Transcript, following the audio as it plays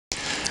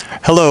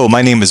Hello,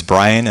 my name is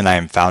Brian and I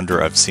am founder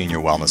of Senior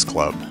Wellness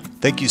Club.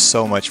 Thank you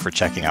so much for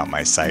checking out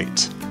my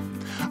site.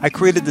 I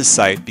created this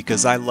site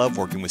because I love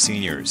working with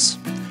seniors,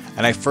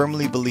 and I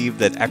firmly believe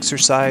that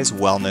exercise,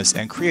 wellness,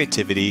 and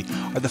creativity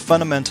are the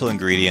fundamental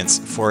ingredients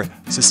for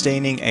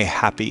sustaining a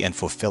happy and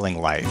fulfilling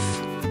life.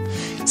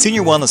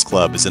 Senior Wellness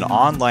Club is an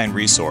online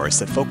resource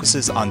that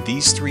focuses on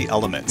these three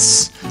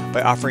elements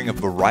by offering a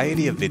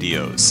variety of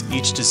videos,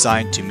 each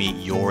designed to meet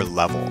your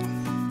level.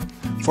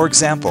 For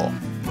example,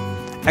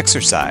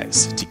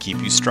 exercise to keep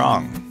you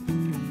strong,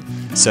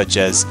 such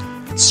as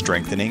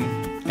strengthening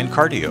and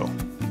cardio.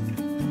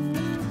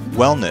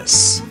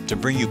 Wellness to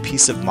bring you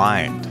peace of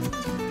mind,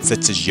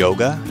 such as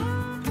yoga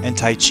and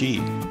Tai Chi.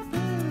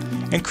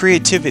 And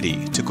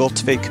creativity to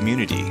cultivate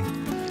community,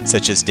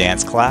 such as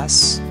dance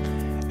class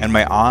and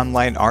my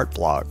online art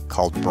blog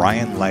called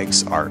Brian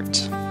Likes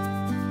Art.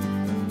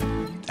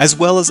 As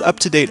well as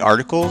up-to-date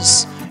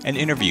articles and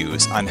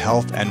interviews on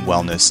health and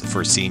wellness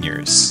for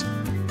seniors.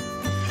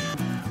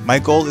 My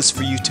goal is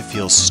for you to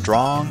feel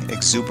strong,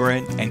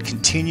 exuberant, and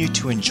continue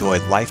to enjoy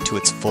life to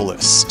its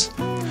fullest.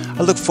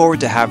 I look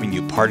forward to having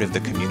you part of the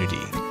community.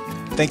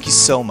 Thank you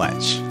so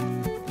much.